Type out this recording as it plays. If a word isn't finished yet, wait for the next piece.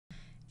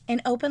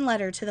An open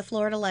letter to the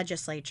Florida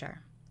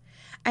Legislature.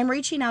 I'm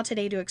reaching out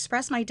today to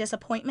express my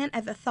disappointment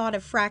at the thought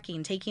of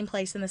fracking taking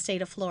place in the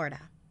state of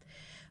Florida.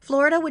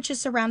 Florida, which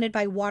is surrounded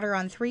by water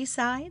on three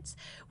sides,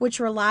 which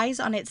relies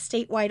on its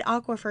statewide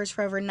aquifers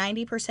for over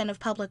 90% of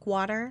public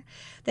water,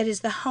 that is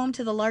the home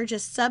to the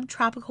largest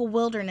subtropical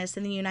wilderness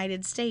in the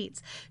United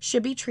States,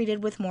 should be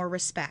treated with more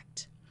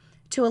respect.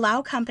 To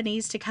allow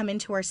companies to come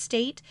into our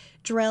state,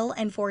 drill,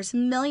 and force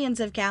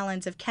millions of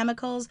gallons of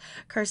chemicals,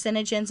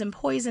 carcinogens, and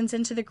poisons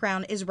into the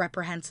ground is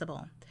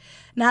reprehensible.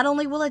 Not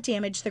only will it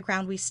damage the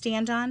ground we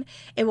stand on,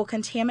 it will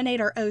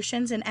contaminate our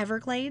oceans and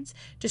everglades,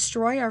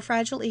 destroy our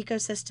fragile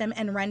ecosystem,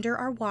 and render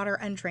our water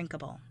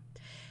undrinkable.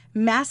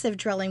 Massive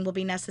drilling will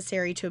be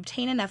necessary to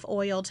obtain enough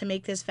oil to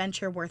make this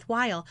venture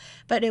worthwhile,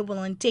 but it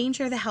will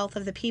endanger the health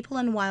of the people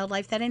and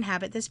wildlife that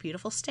inhabit this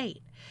beautiful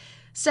state.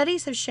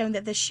 Studies have shown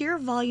that the sheer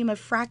volume of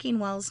fracking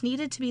wells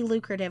needed to be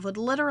lucrative would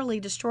literally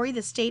destroy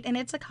the state and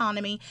its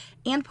economy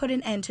and put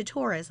an end to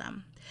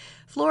tourism.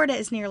 Florida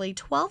is nearly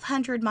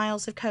 1,200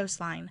 miles of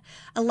coastline,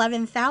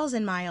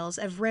 11,000 miles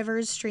of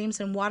rivers,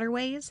 streams, and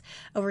waterways,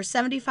 over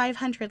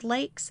 7,500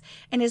 lakes,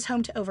 and is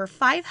home to over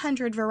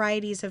 500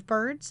 varieties of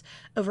birds,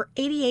 over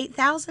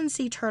 88,000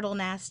 sea turtle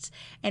nests,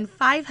 and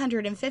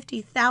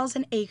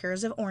 550,000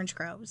 acres of orange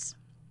groves.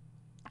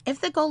 If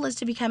the goal is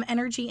to become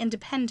energy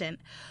independent,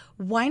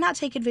 why not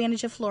take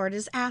advantage of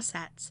Florida's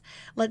assets?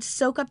 Let's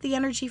soak up the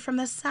energy from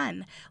the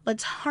sun.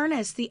 Let's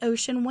harness the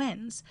ocean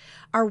winds.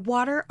 Our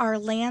water, our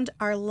land,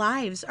 our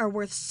lives are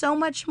worth so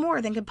much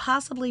more than could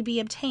possibly be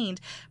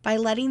obtained by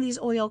letting these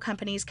oil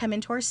companies come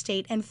into our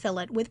state and fill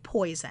it with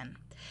poison.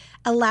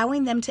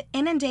 Allowing them to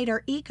inundate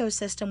our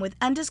ecosystem with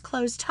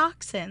undisclosed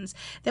toxins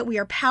that we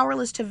are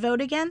powerless to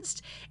vote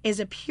against is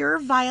a pure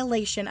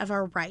violation of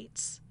our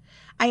rights.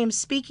 I am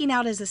speaking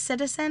out as a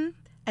citizen,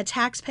 a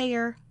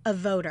taxpayer, a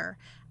voter.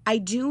 I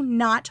do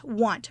not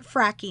want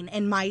fracking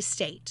in my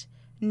state.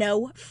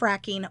 No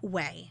fracking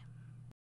way.